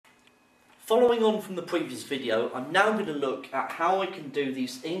Following on from the previous video, I'm now going to look at how I can do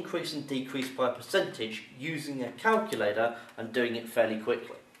these increase and decrease by a percentage using a calculator and doing it fairly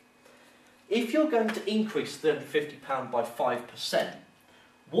quickly. If you're going to increase £350 by 5%,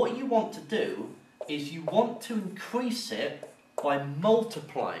 what you want to do is you want to increase it by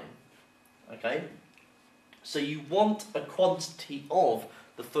multiplying. Okay? So you want a quantity of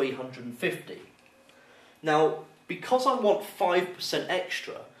the 350. Now, because I want 5%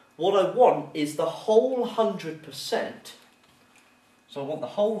 extra, what I want is the whole 100%. So I want the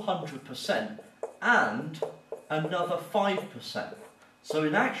whole 100% and another 5%. So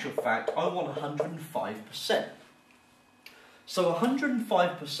in actual fact, I want 105%. So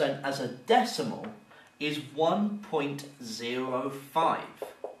 105% as a decimal is 1.05.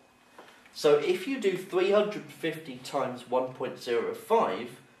 So if you do 350 times 1.05,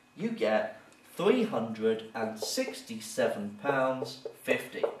 you get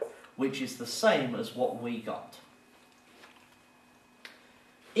 £367.50, which is the same as what we got.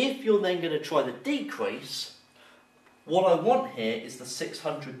 If you're then going to try the decrease, what I want here is the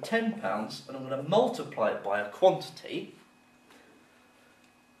 £610, and I'm going to multiply it by a quantity.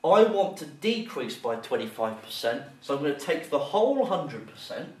 I want to decrease by 25%, so I'm going to take the whole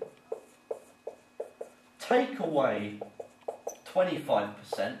 100%, take away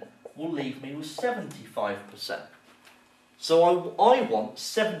 25%, will leave me with 75%. So I want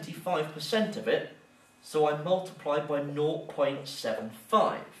 75% of it, so I multiply by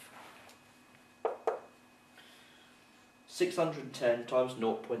 0.75. 610 times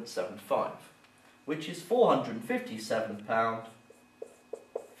 0.75, which is £457.50,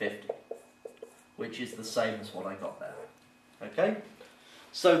 which is the same as what I got there. Okay?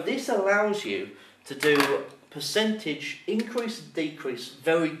 So this allows you to do percentage increase and decrease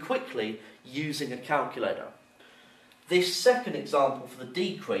very quickly using a calculator. This second example for the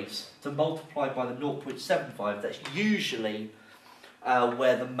decrease, to multiply by the 0.75, that's usually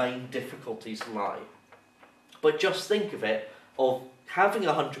where the main difficulties lie. But just think of it, of having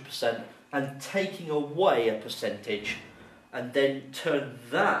 100% and taking away a percentage, and then turn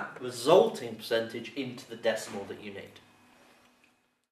that resulting percentage into the decimal that you need.